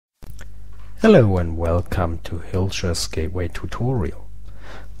Hello and welcome to Hilscher's Gateway tutorial.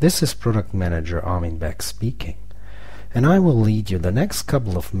 This is Product Manager Armin Beck speaking, and I will lead you the next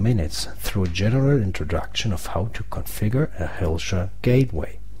couple of minutes through a general introduction of how to configure a Hilscher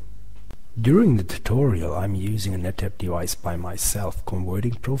gateway. During the tutorial I'm using a netTAP device by myself,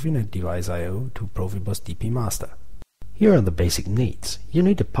 converting PROFINET Device I/O to PROFIBUS DP-Master. Here are the basic needs. You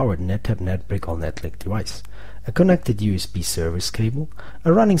need a powered netTAP, netBRICK or netLink device, a connected USB service cable,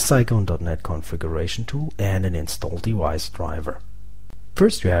 a running Cyclone.net configuration tool, and an installed device driver.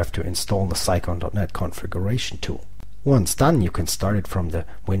 First you have to install the Cyclone.net configuration tool. Once done, you can start it from the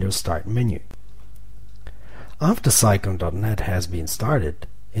Windows Start menu. After Cyclone.net has been started,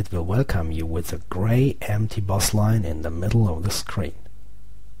 it will welcome you with a gray empty bus line in the middle of the screen.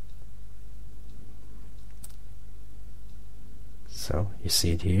 So you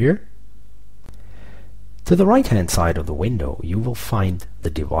see it here. To the right hand side of the window you will find the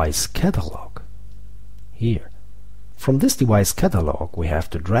device catalog. Here. From this device catalog we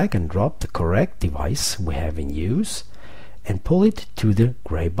have to drag and drop the correct device we have in use and pull it to the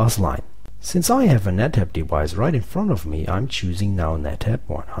gray bus line. Since I have a netTAP device right in front of me, I'm choosing now netTAP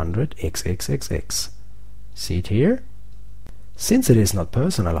 100XXXX. See it here? Since it is not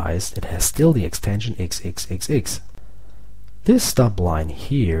personalized, it has still the extension XXXX. This stub line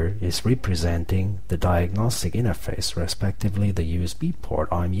here is representing the diagnostic interface, respectively the USB port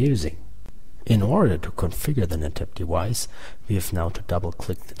I'm using. In order to configure the netTAP device, we have now to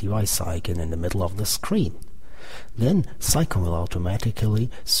double-click the device icon in the middle of the screen. Then Cyclone will automatically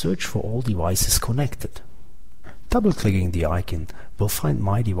search for all devices connected. Double-clicking the icon will find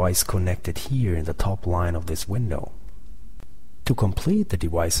my device connected here in the top line of this window. To complete the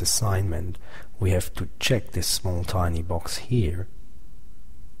device assignment, we have to check this small tiny box here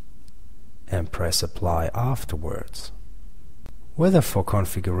and press apply afterwards. Whether for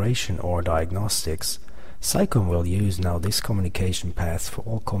configuration or diagnostics, Cyclone will use now this communication path for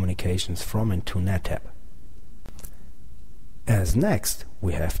all communications from and to netTAP. As next,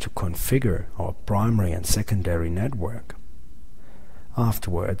 we have to configure our primary and secondary network.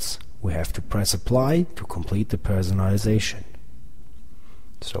 Afterwards, we have to press apply to complete the personalization.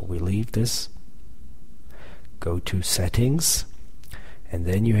 So we leave this, go to settings, and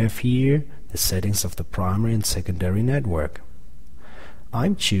then you have here the settings of the primary and secondary network.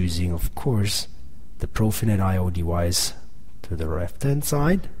 I'm choosing, of course, the PROFINET IO-Device to the left hand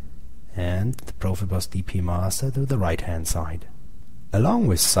side and the PROFIBUS DP-Master to the right hand side. Along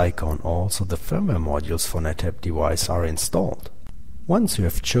with Cyclone, also the firmware modules for netTAP device are installed. Once you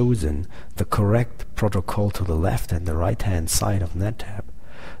have chosen the correct protocol to the left and the right hand side of netTAP,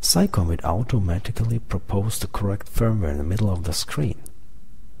 Cyclone will automatically propose the correct firmware in the middle of the screen.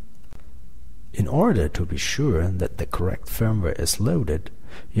 In order to be sure that the correct firmware is loaded,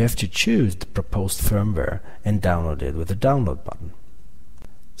 you have to choose the proposed firmware and download it with the download button.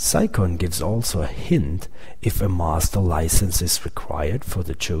 Cyclone gives also a hint if a master license is required for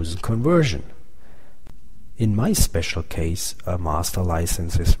the chosen conversion. In my special case, a master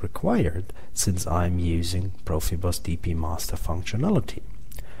license is required since I'm using PROFIBUS DP-Master functionality.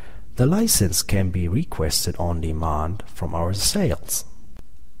 The license can be requested on demand from our sales.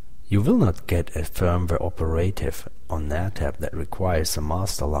 You will not get a firmware operative on netTAP that requires a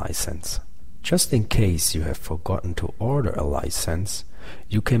master license. Just in case you have forgotten to order a license,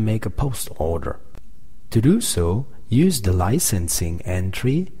 you can make a post order. To do so, use the licensing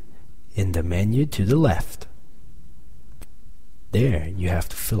entry in the menu to the left. There you have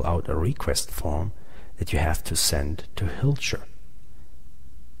to fill out a request form that you have to send to Hilscher.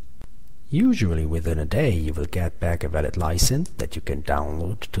 Usually within a day you will get back a valid license that you can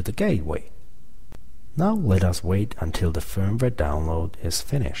download to the gateway. Now let us wait until the firmware download is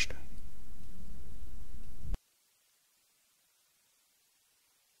finished.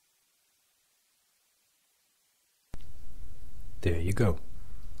 There you go.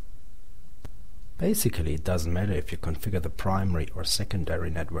 Basically it doesn't matter if you configure the primary or secondary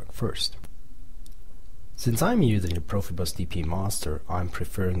network first. Since I'm using the PROFIBUS DP-Master, I'm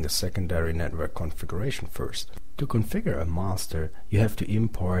preferring the secondary network configuration first. To configure a master, you have to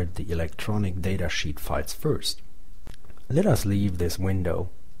import the electronic datasheet files first. Let us leave this window.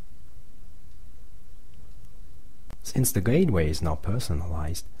 Since the gateway is now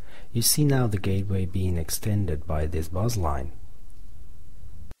personalized, you see now the gateway being extended by this bus line.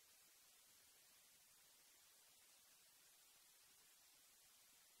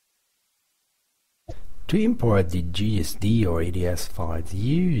 To import the GSD or ADS files,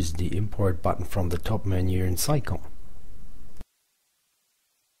 use the Import button from the top menu in Cyclone.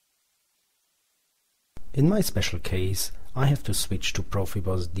 In my special case, I have to switch to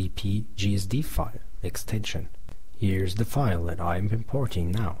PROFIBUS DP-GSD file extension. Here's the file that I'm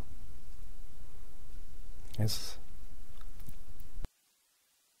importing now. Yes.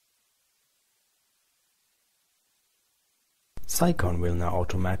 Cycon will now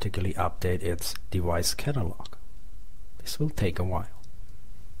automatically update its device catalog. This will take a while.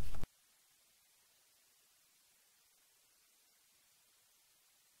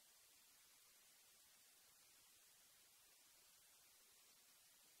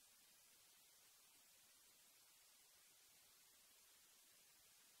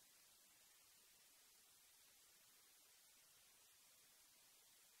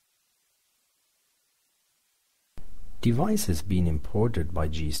 Devices being imported by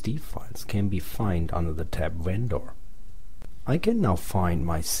GSD files can be found under the tab Vendor. I can now find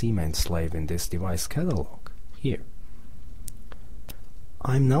my CMAN slave in this device catalog, here.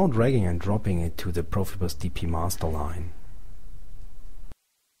 I'm now dragging and dropping it to the PROFIBUS DP-Master line.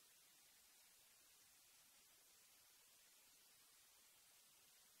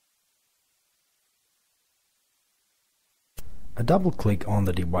 A double click on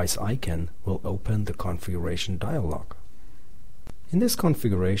the device icon will open the configuration dialog. In this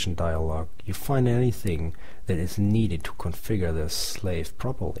configuration dialog, you find anything that is needed to configure the slave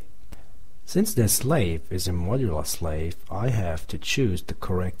properly. Since the slave is a modular slave, I have to choose the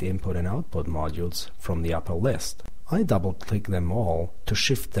correct input and output modules from the upper list. I double click them all to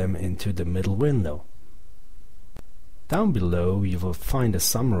shift them into the middle window. Down below you will find a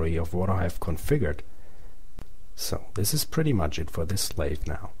summary of what I have configured. So this is pretty much it for this slave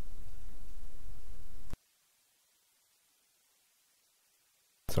now.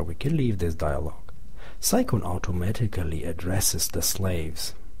 So we can leave this dialog. Cycon automatically addresses the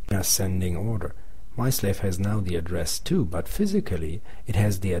slaves in ascending order. My slave has now the address 2, but physically it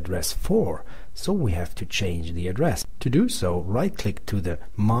has the address 4, so we have to change the address. To do so, right click to the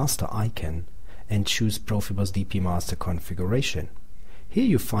master icon and choose PROFIBUS DP-Master configuration. Here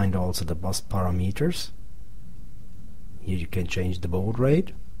you find also the bus parameters. Here you can change the baud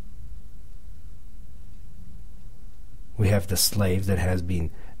rate. We have the slave that has been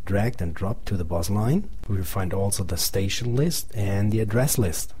dragged and dropped to the bus line. We will find also the station list and the address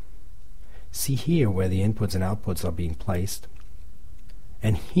list. See here where the inputs and outputs are being placed.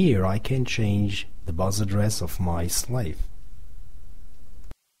 And here I can change the bus address of my slave.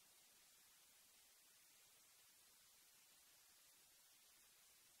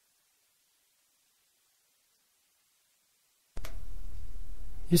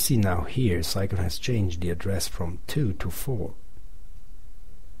 You see now here Cycon has changed the address from 2 to 4.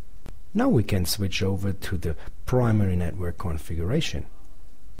 Now we can switch over to the primary network configuration.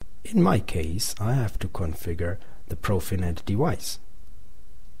 In my case, I have to configure the PROFINET device.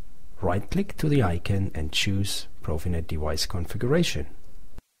 Right-click to the icon and choose PROFINET device configuration.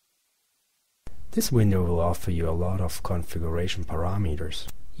 This window will offer you a lot of configuration parameters.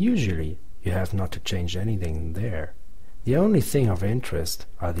 Usually, you have not to change anything there. The only thing of interest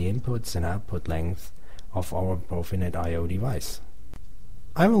are the inputs and output length of our PROFINET IO-Device.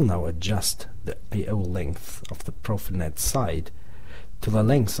 I will now adjust the I/O length of the PROFINET side to the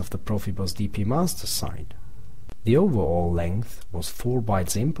length of the PROFIBUS DP-Master side. The overall length was 4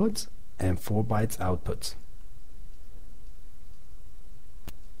 bytes inputs and 4 bytes outputs.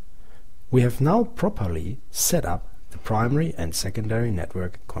 We have now properly set up the primary and secondary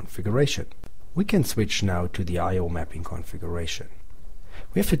network configuration. We can switch now to the I/O mapping configuration.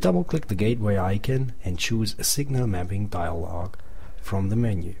 We have to double-click the gateway icon and choose a signal mapping dialog from the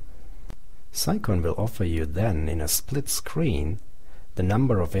menu. Cycon will offer you then in a split screen the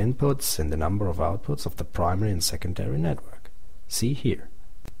number of inputs and the number of outputs of the primary and secondary network. See here.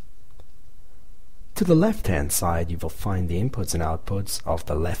 To the left-hand side you will find the inputs and outputs of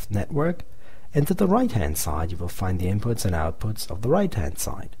the left network, and to the right-hand side you will find the inputs and outputs of the right-hand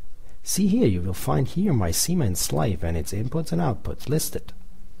side. See here, you will find here my CMAN slave and its inputs and outputs listed.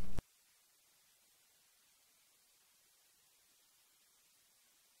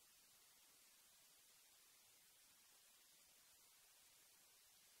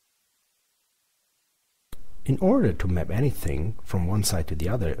 In order to map anything from one side to the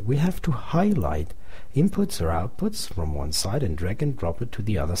other, we have to highlight inputs or outputs from one side and drag and drop it to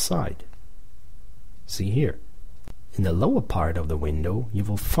the other side. See here. In the lower part of the window, you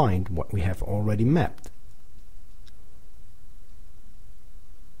will find what we have already mapped.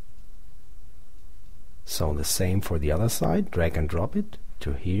 So the same for the other side, drag and drop it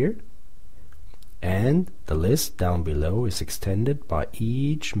to here. And the list down below is extended by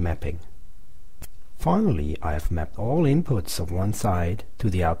each mapping. Finally, I have mapped all inputs of one side to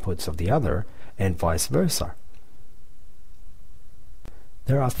the outputs of the other, and vice versa.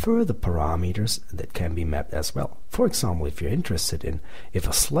 There are further parameters that can be mapped as well. For example, if you're interested in if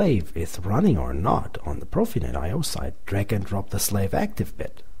a slave is running or not on the PROFINET IO side, drag and drop the slave active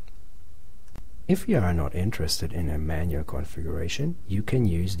bit. If you are not interested in a manual configuration, you can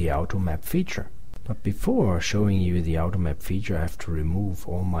use the auto map feature. But before showing you the auto map feature, I have to remove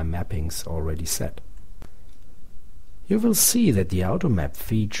all my mappings already set. You will see that the auto map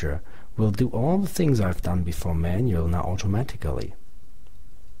feature will do all the things I've done before manual now automatically.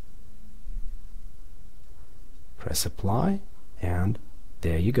 Press apply and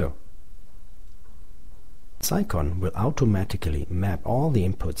there you go. SciCon will automatically map all the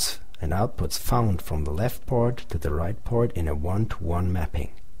inputs and outputs found from the left port to the right port in a one-to-one mapping.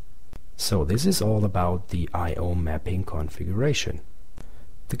 So this is all about the I/O mapping configuration.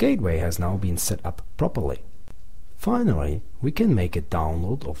 The gateway has now been set up properly. Finally, we can make a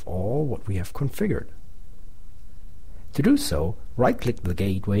download of all what we have configured. To do so, right-click the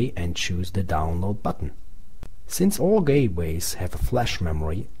gateway and choose the download button. Since all gateways have a flash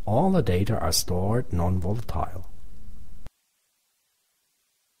memory, all the data are stored non-volatile.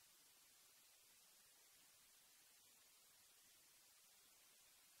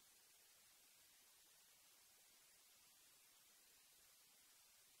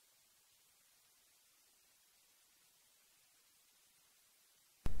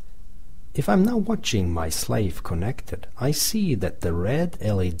 If I'm now watching my slave connected, I see that the red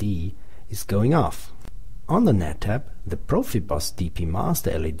LED is going off. On the netTAP, the PROFIBUS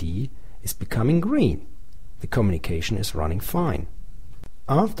DP-Master LED is becoming green. The communication is running fine.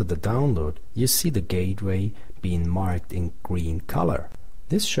 After the download, you see the gateway being marked in green color.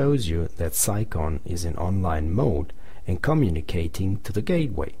 This shows you that SciCon is in online mode and communicating to the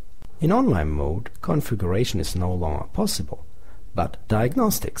gateway. In online mode, configuration is no longer possible, but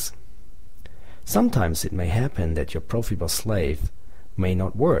diagnostics. Sometimes it may happen that your Profibus slave may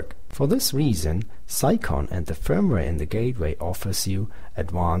not work. For this reason, SciCon and the firmware in the gateway offers you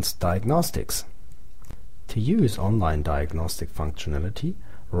advanced diagnostics. To use online diagnostic functionality,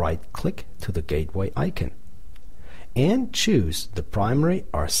 right-click to the gateway icon and choose the primary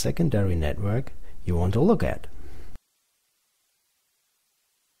or secondary network you want to look at.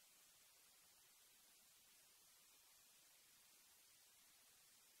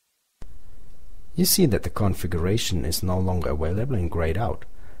 You see that the configuration is no longer available in grayed out,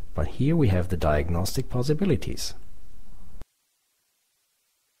 but here we have the diagnostic possibilities.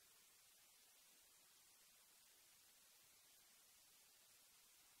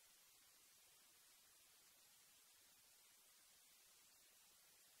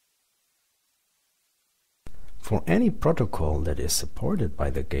 For any protocol that is supported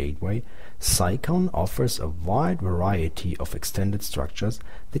by the gateway, SciCon offers a wide variety of extended structures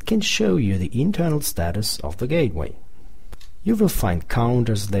that can show you the internal status of the gateway. You will find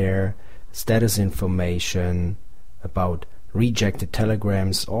counters there, status information, about rejected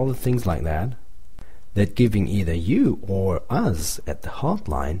telegrams, all the things like that, giving either you or us at the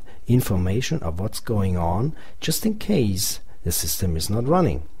hotline information of what's going on just in case the system is not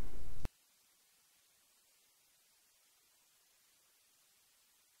running.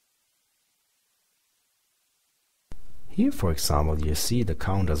 Here, for example, you see the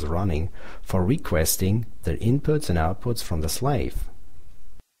counters running for requesting the inputs and outputs from the slave.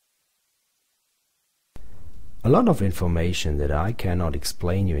 A lot of information that I cannot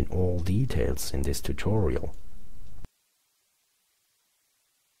explain you in all details in this tutorial.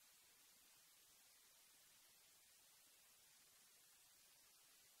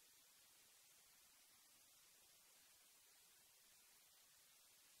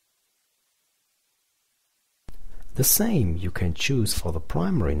 The same you can choose for the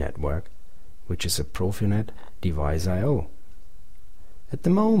primary network, which is a PROFINET Device I/O. At the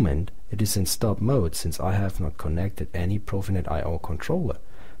moment it is in stop mode since I have not connected any PROFINET I/O controller,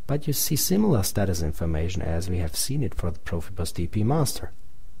 but you see similar status information as we have seen it for the PROFIBUS DP-Master.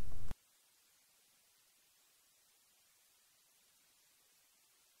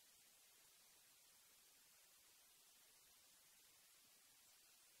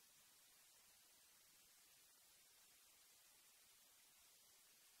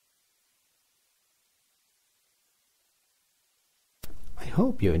 I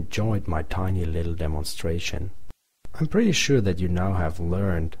hope you enjoyed my tiny little demonstration. I'm pretty sure that you now have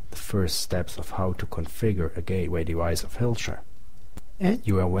learned the first steps of how to configure a gateway device of Hilscher, and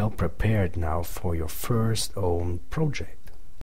you are well prepared now for your first own project.